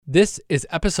This is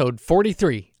episode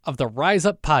 43 of the Rise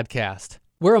Up Podcast.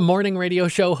 We're a morning radio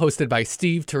show hosted by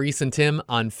Steve, Therese, and Tim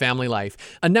on Family Life,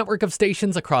 a network of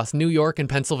stations across New York and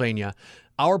Pennsylvania.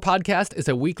 Our podcast is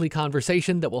a weekly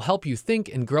conversation that will help you think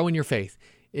and grow in your faith.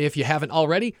 If you haven't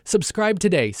already, subscribe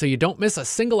today so you don't miss a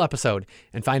single episode,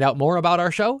 and find out more about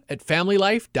our show at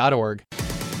familylife.org.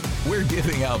 We're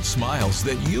giving out smiles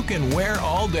that you can wear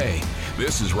all day.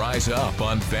 This is Rise Up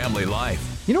on Family Life.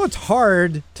 You know, it's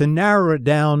hard to narrow it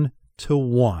down to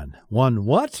one. One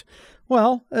what?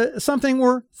 Well, something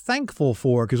we're thankful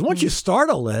for. Because once you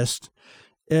start a list,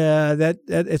 that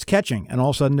it's catching. And all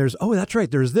of a sudden there's, oh, that's right,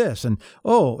 there's this. And,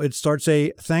 oh, it starts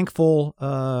a thankful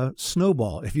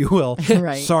snowball, if you will.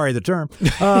 Right. Sorry, the term.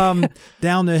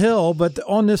 Down the hill. But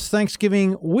on this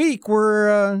Thanksgiving week,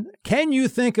 can you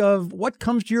think of what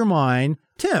comes to your mind?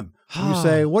 Tim, you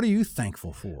say, what are you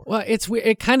thankful for? Well,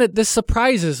 this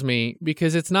surprises me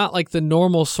because it's not like the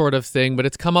normal sort of thing, but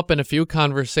it's come up in a few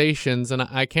conversations, and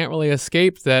I can't really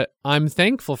escape that I'm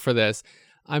thankful for this.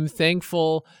 I'm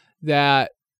thankful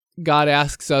that God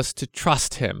asks us to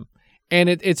trust him. And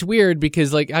it's weird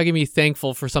because, like, how can you be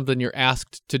thankful for something you're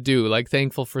asked to do, like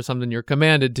thankful for something you're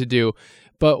commanded to do?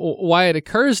 But why it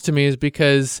occurs to me is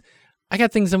because I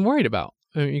got things I'm worried about.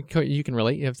 I mean, you can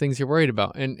relate. You have things you're worried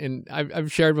about. And I've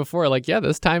shared before, like, yeah,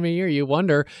 this time of year, you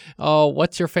wonder, oh,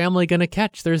 what's your family going to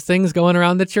catch? There's things going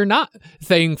around that you're not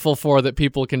thankful for that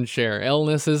people can share,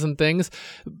 illnesses and things.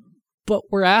 But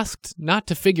we're asked not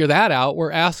to figure that out.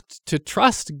 We're asked to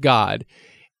trust God.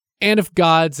 And if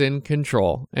God's in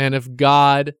control, and if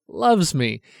God loves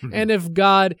me, and if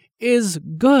God is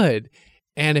good,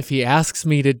 and if he asks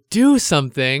me to do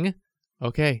something,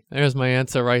 okay, there's my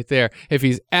answer right there. If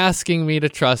he's asking me to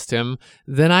trust him,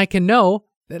 then I can know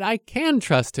that I can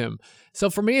trust him.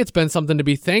 So for me, it's been something to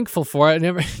be thankful for.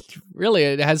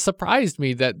 It has surprised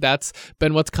me that that's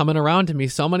been what's coming around to me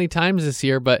so many times this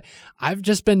year. But I've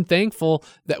just been thankful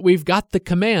that we've got the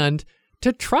command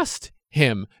to trust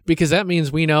him, because that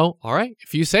means we know, all right,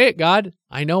 if you say it, God,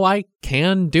 I know I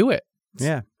can do it.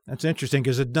 Yeah. That's interesting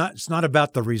because it's not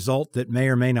about the result that may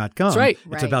or may not come. That's right.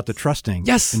 It's about the trusting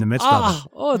yes. in the midst of it.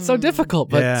 Oh, it's so difficult,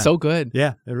 but so good.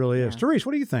 Yeah, it really is. Therese,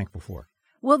 what are you thankful for?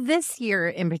 Well, this year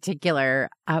in particular,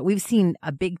 we've seen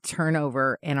a big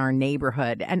turnover in our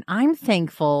neighborhood, and I'm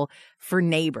thankful for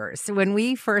neighbors. So when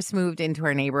we first moved into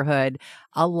our neighborhood,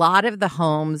 a lot of the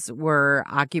homes were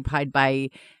occupied by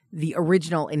the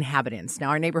original inhabitants. Now,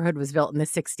 our neighborhood was built in the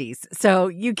 60s. So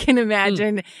you can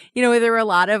imagine, there were a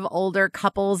lot of older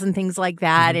couples and things like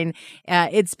that. And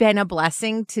it's been a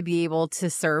blessing to be able to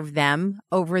serve them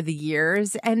over the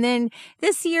years. And then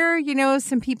this year,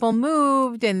 some people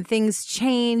moved and things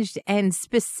changed. And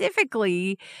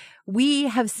specifically, we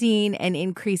have seen an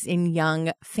increase in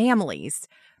young families.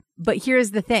 But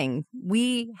here's the thing.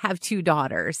 We have 2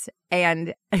 daughters,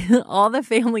 and all the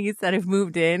families that have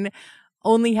moved in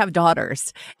only have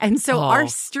daughters. And so our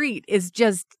street is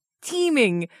just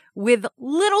teeming with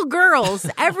little girls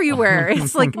everywhere.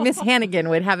 It's like Miss Hannigan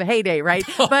would have a heyday, right?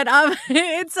 But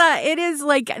it is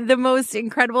like the most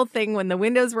incredible thing when the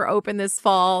windows were open this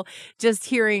fall, just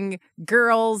hearing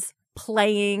girls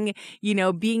playing,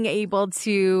 being able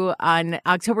to, on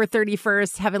October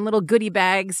 31st, having little goodie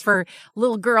bags for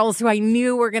little girls who I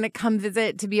knew were going to come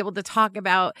visit to be able to talk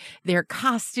about their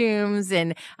costumes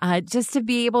and just to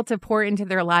be able to pour into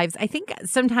their lives. I think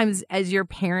sometimes as you're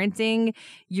parenting,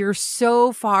 you're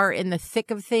so far in the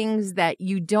thick of things that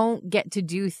you don't get to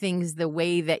do things the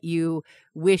way that you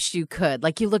wish you could.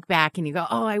 Like you look back and you go,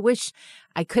 oh, I wish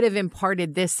I could have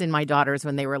imparted this in my daughters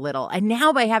when they were little. And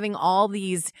now by having all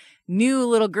these new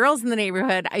little girls in the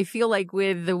neighborhood, I feel like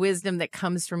with the wisdom that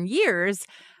comes from years,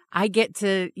 I get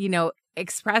to,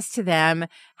 express to them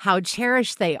how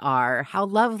cherished they are, how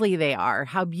lovely they are,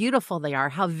 how beautiful they are,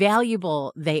 how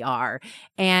valuable they are.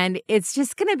 And it's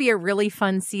just going to be a really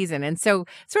fun season. And so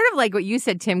sort of like what you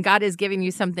said, Tim, God is giving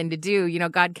you something to do.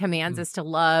 God commands us to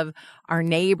love our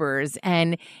neighbors.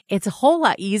 And it's a whole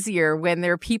lot easier when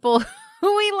there are people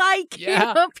who we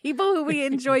like, people who we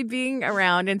enjoy being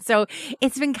around. And so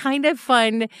it's been kind of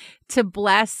fun to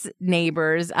bless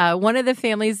neighbors. One of the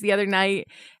families the other night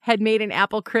had made an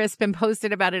apple crisp and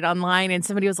posted about it online. And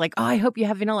somebody was like, oh, I hope you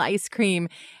have vanilla ice cream.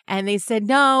 And they said,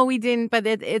 no, we didn't, but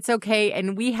it's okay.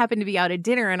 And we happened to be out at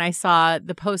dinner and I saw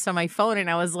the post on my phone and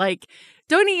I was like,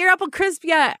 don't eat your apple crisp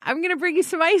yet. I'm going to bring you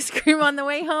some ice cream on the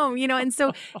way home, and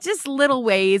so just little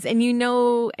ways. And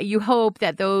you hope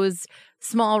that those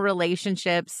small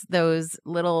relationships, those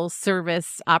little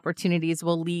service opportunities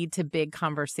will lead to big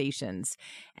conversations.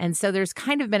 And so there's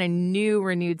kind of been a new,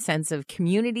 renewed sense of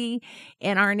community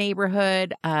in our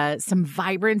neighborhood, some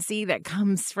vibrancy that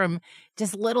comes from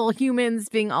just little humans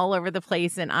being all over the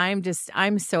place. And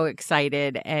I'm so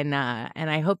excited. And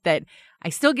I hope that I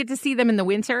still get to see them in the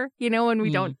winter, when we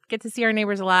don't get to see our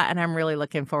neighbors a lot. And I'm really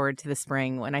looking forward to the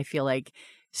spring when I feel like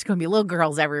there's going to be little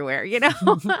girls everywhere,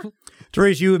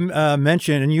 Therese, you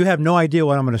mentioned, and you have no idea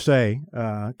what I'm going to say,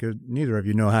 because neither of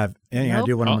you have any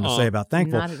idea what I'm going to say about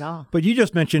thankful. Not at all. But you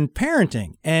just mentioned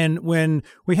parenting. And when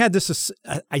we had this,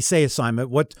 assignment,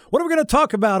 what are we going to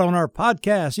talk about on our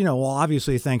podcast? Well,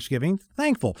 obviously Thanksgiving,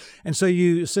 thankful. And so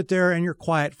you sit there and you're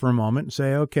quiet for a moment and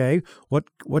say, okay,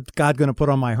 what's God going to put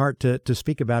on my heart to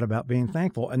speak about being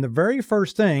thankful? And the very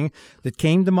first thing that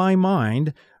came to my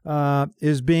mind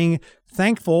is being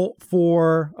thankful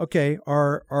for,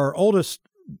 our oldest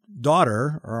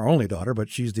daughter, our only daughter, but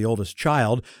she's the oldest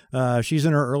child. She's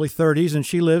in her early 30s and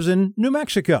she lives in New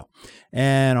Mexico.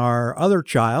 And our other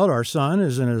child, our son,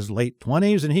 is in his late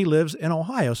 20s and he lives in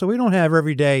Ohio. So we don't have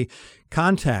everyday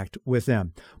contact with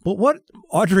them. But what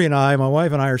Audrey and I, my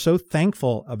wife and I, are so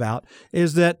thankful about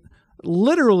is that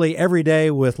literally every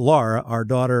day with Laura, our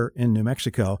daughter in New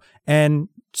Mexico, and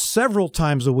several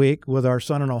times a week with our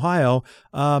son in Ohio,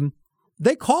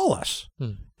 they call us.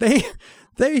 And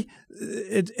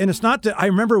it's not that I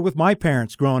remember with my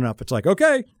parents growing up, it's like,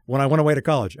 okay, when I went away to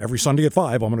college, every Sunday at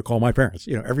 5, I'm going to call my parents,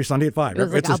 every Sunday at 5. It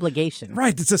was like obligation.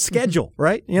 Right. It's a schedule,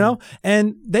 right?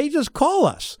 And they just call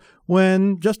us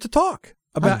just to talk.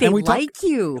 They like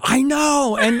you. I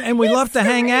know. And we love to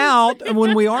hang out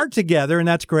when we are together, and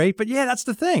that's great. But yeah, that's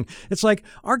the thing. It's like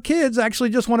our kids actually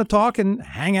just want to talk and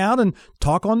hang out and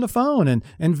talk on the phone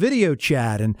and video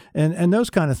chat and those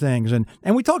kind of things. And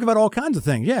we talk about all kinds of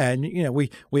things. Yeah. And,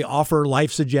 we offer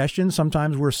life suggestions.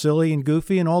 Sometimes we're silly and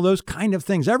goofy and all those kind of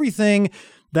things. Everything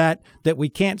that we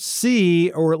can't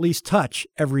see or at least touch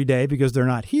every day because they're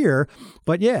not here.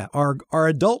 But yeah, our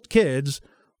adult kids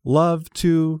love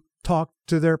to talk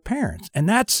to their parents. And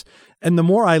the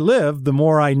more I live, the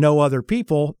more I know other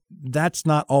people. That's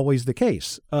not always the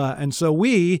case. And so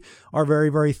we are very,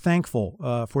 very thankful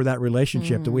for that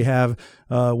relationship that we have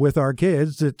with our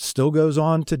kids. It still goes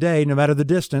on today, no matter the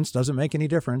distance, doesn't make any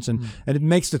difference. And it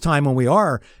makes the time when we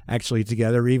are actually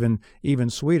together even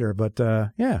sweeter. But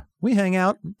we hang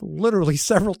out literally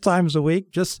several times a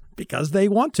week just because they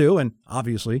want to. And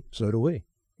obviously, so do we.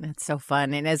 That's so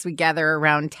fun. And as we gather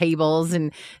around tables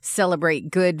and celebrate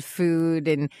good food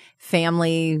and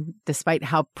family, despite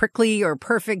how prickly or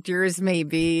perfect yours may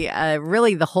be,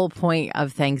 really the whole point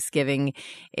of Thanksgiving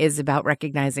is about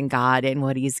recognizing God and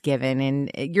what he's given.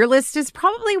 And your list is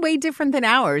probably way different than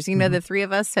ours. The three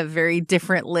of us have very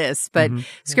different lists, but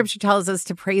Scripture tells us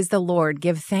to praise the Lord,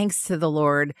 give thanks to the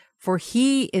Lord, for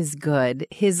he is good.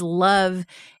 His love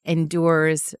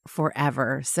endures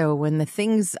forever. So when the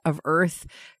things of earth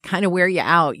kind of wear you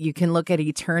out, you can look at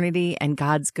eternity and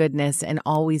God's goodness and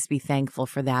always be thankful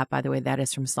for that. By the way, that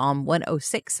is from Psalm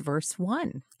 106, verse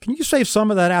 1. Can you save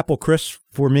some of that apple crisp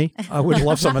for me? I would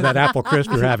love some of that apple crisp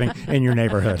you're having in your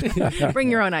neighborhood. Bring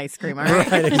your own ice cream, all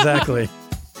right? Right, exactly.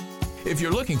 If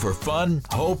you're looking for fun,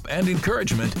 hope, and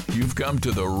encouragement, you've come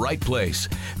to the right place.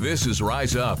 This is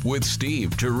Rise Up with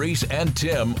Steve, Therese, and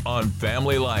Tim on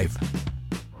Family Life.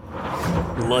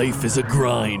 Life is a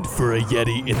grind for a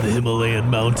Yeti in the Himalayan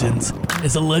mountains.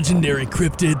 As a legendary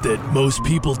cryptid that most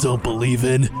people don't believe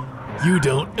in, you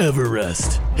don't ever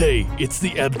rest. Hey, it's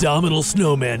the Abdominal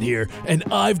Snowman here, and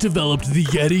I've developed the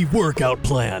Yeti workout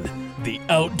plan. The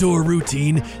outdoor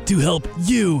routine to help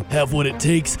you have what it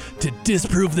takes to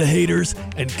disprove the haters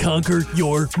and conquer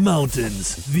your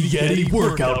mountains. The Yeti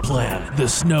workout plan. The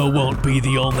snow won't be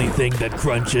the only thing that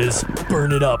crunches.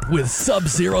 Burn it up with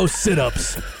sub-zero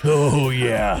sit-ups. Oh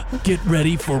yeah. Get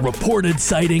ready for reported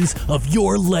sightings of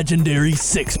your legendary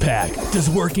six-pack.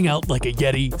 Does working out like a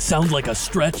Yeti sound like a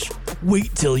stretch?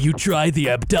 Wait till you try the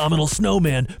Abdominal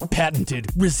Snowman patented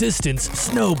resistance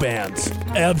snow bands.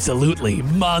 Absolutely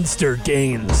monster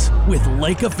gains with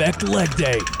Lake Effect Leg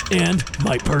Day and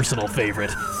my personal favorite,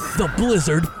 the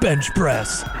Blizzard Bench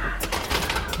Press.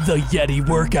 The Yeti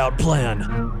workout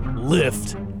plan.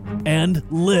 Lift and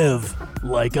live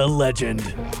like a legend.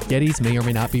 Yetis may or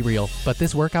may not be real, but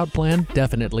this workout plan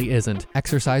definitely isn't.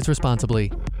 Exercise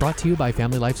responsibly. Brought to you by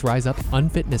Family Life's Rise Up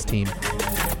Unfitness Team.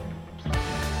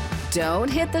 Don't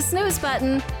hit the snooze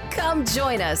button. Come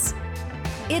join us.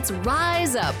 It's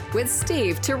Rise Up with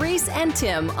Steve, Therese, and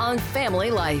Tim on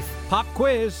Family Life. Pop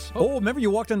quiz. Oh, remember you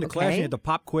walked into class and you had the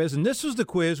pop quiz, and this was the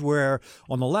quiz where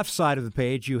on the left side of the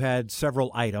page you had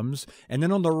several items, and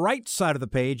then on the right side of the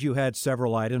page you had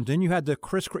several items. Then you had to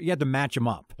you had to match them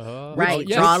up. Right,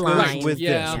 draw a line. With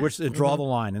this, draw the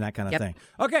line and that kind of thing.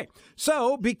 Okay,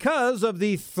 so because of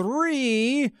the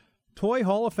 3 Toy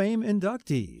Hall of Fame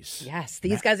inductees. Yes,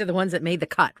 these guys are the ones that made the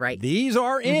cut, right? These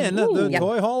are in the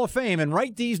Toy Hall of Fame, and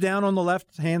write these down on the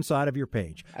left-hand side of your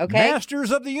page. Okay.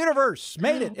 Masters of the Universe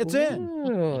made it. It's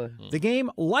in. The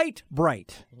game Light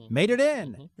Bright made it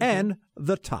in. And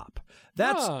The Top.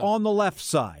 That's on the left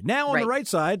side. Now on the right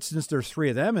side, since there's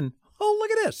 3 of them, and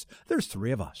look at this. There's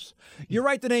 3 of us. You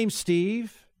write the name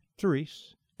Steve,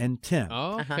 Therese, and Tim.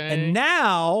 Okay. And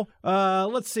now,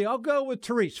 let's see. I'll go with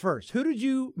Therese first. Who did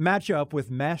you match up with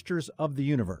Masters of the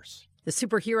Universe? The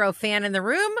superhero fan in the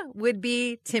room would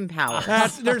be Tim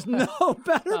Powers. There's no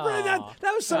better.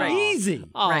 That was so easy.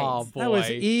 Oh, boy. That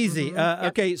was easy.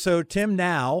 Okay, so Tim,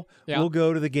 now we'll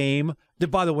go to the game.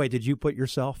 By the way, did you put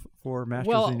yourself for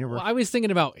Masters of the Universe? Well, I was thinking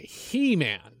about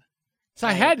He-Man. So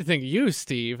I had to think of you,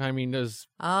 Steve. I mean, those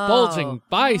bulging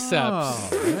biceps.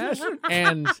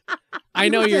 And I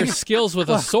know your skills with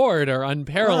a sword are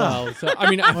unparalleled. So,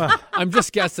 I mean, I'm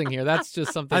just guessing here. That's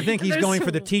just something. I think he's going for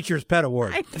the Teacher's Pet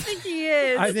Award. I think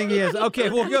he is. Okay,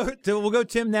 we'll go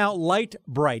Tim now. Light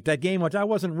Bright. That game, which I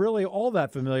wasn't really all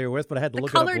that familiar with, but I had to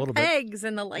look it up a little bit. The colored pegs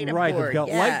and the light up board. board. Right,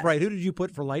 Light Bright. Who did you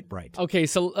put for Light Bright? Okay,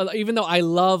 so even though I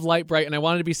love Light Bright and I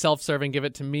wanted to be self-serving, give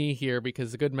it to me here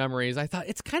because the good memories, I thought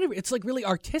it's like really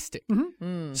artistic.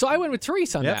 So I went with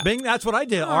Therese on that. Bing, that's what I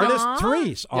did. Artist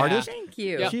Therese. Artist. Thank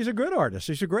you. Yep. She's a good artist.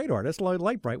 She's a great artist.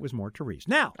 Light Bright was more Therese.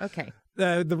 Now,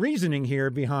 the reasoning here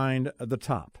behind the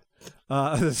top.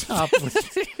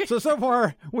 So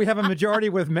far, we have a majority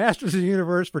with Masters of the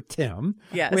Universe for Tim.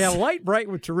 Yes. We have Light Bright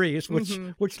with Therese,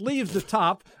 which leaves the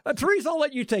top. Therese, I'll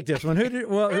let you take this one.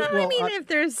 If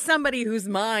there's somebody whose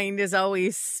mind is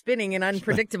always spinning in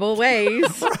unpredictable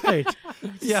ways, right?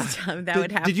 Yeah, that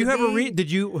would have. Did you to have be.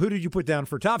 Who did you put down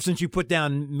for top? Since you put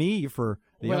down me for.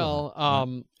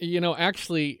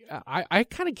 Actually, I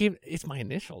kind of gave it's my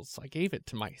initials. I gave it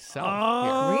to myself.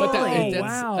 Oh, but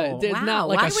wow. Not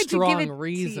like Why a would strong you give it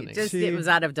reasoning. It was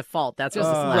out of default. That's what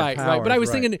right. But I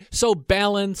was thinking so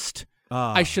balanced.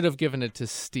 I should have given it to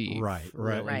Steve. Right.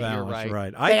 Balanced, you're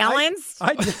right. Balanced?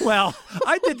 I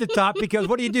did the top because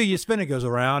what do? You spin it goes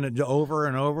around and over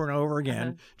and over and over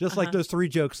again, just like those 3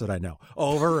 jokes that I know.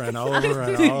 Over and over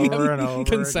and over and over.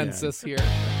 Consensus here.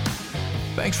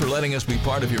 Thanks for letting us be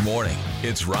part of your morning.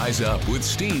 It's Rise Up with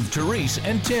Steve, Therese,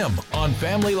 and Tim on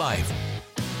Family Life.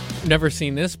 Never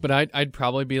seen this, but I'd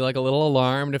probably be like a little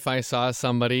alarmed if I saw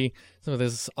somebody with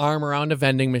his arm around a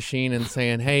vending machine and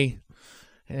saying, Hey,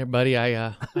 buddy,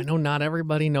 I know not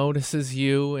everybody notices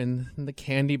you and the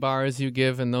candy bars you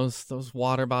give and those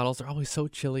water bottles are always so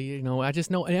chilly. You know, I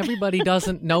just know everybody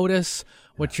doesn't notice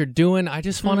what you're doing. I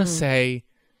just want to say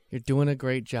you're doing a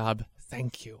great job.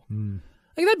 Thank you.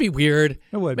 Like, that'd be weird.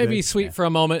 It would Maybe be. sweet for a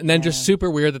moment, and then just super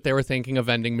weird that they were thinking a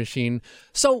vending machine.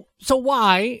 So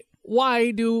why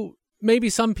do maybe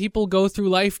some people go through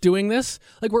life doing this?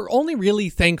 Like, we're only really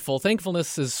thankful.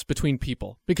 Thankfulness is between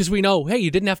people because we know, hey,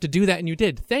 you didn't have to do that and you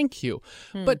did. Thank you.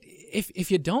 But if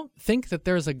you don't think that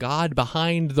there's a God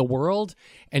behind the world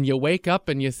and you wake up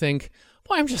and you think,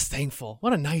 boy, I'm just thankful.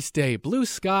 What a nice day. Blue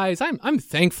skies. I'm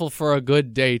thankful for a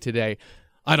good day today.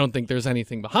 I don't think there's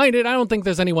anything behind it. I don't think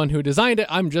there's anyone who designed it.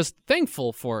 I'm just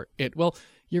thankful for it. Well,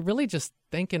 you're really just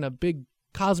thanking a big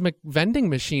cosmic vending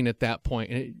machine at that point.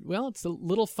 It's a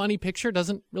little funny picture.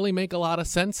 Doesn't really make a lot of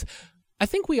sense. I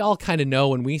think we all kind of know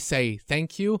when we say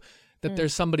thank you that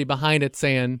there's somebody behind it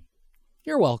saying,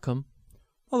 you're welcome.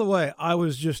 By the way, I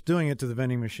was just doing it to the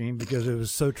vending machine because it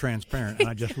was so transparent, and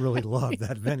I just really loved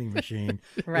that vending machine.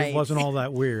 Right. It wasn't all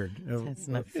that weird. It's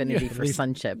an affinity for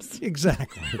sun chips.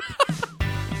 Exactly.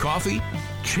 Coffee?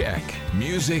 Check.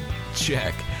 Music?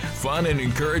 Check. Fun and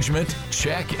encouragement?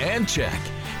 Check and check.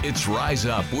 It's Rise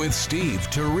Up with Steve,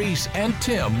 Therese, and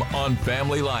Tim on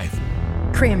Family Life.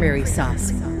 Cranberry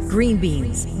sauce, green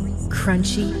beans,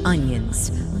 crunchy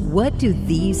onions. What do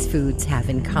these foods have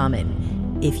in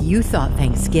common? If you thought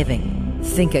Thanksgiving,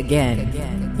 think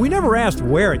again. We never asked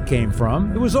where it came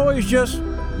from. It was always just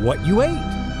what you ate.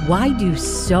 Why do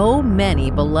so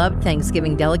many beloved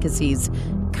Thanksgiving delicacies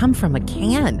come from a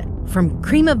can? From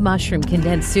cream of mushroom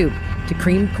condensed soup to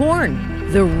creamed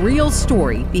corn. The real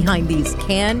story behind these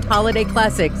canned holiday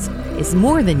classics is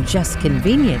more than just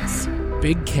convenience.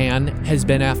 Big Can has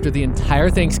been after the entire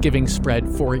Thanksgiving spread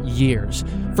for years.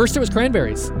 First it was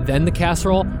cranberries, then the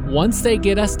casserole. Once they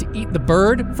get us to eat the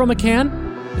bird from a can,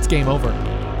 it's game over.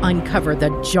 uncover the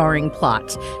jarring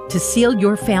plot to seal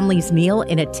your family's meal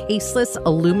in a tasteless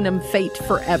aluminum fate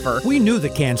forever. We knew the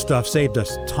canned stuff saved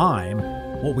us time.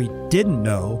 What we didn't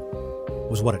know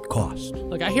was what it cost.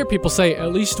 Like, I hear people say,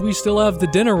 at least we still have the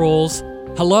dinner rolls.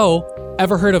 Hello?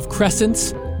 Ever heard of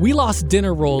Crescents? We lost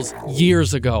dinner rolls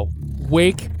years ago.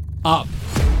 Wake up.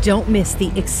 Don't miss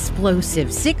the explosive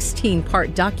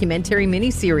 16-part documentary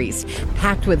miniseries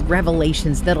packed with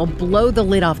revelations that'll blow the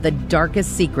lid off the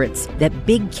darkest secrets that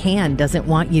Big Can doesn't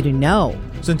want you to know.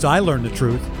 Since I learned the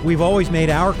truth, we've always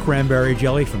made our cranberry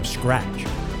jelly from scratch.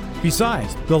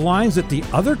 Besides, the lines that the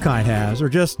other kind has are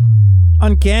just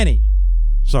uncanny.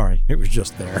 Sorry, it was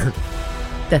just there.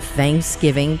 The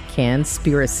Thanksgiving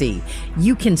Canspiracy.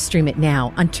 You can stream it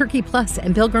now on Turkey Plus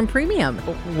and Pilgrim Premium.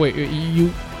 Wait,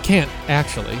 you can't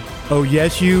actually. Oh,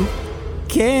 yes, you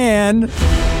can.